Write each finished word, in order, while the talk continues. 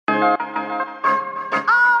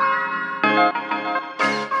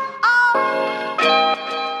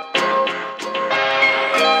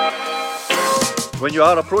When you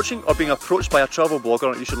are approaching or being approached by a travel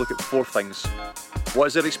blogger, you should look at 4 things. What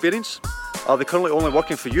is their experience? Are they currently only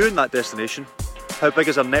working for you in that destination? How big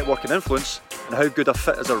is their network and influence? And how good a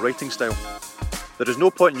fit is their writing style? There is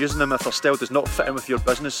no point in using them if their style does not fit in with your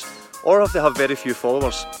business, or if they have very few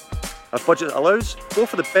followers. If budget allows, go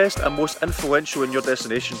for the best and most influential in your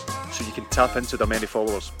destination so you can tap into their many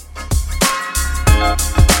followers.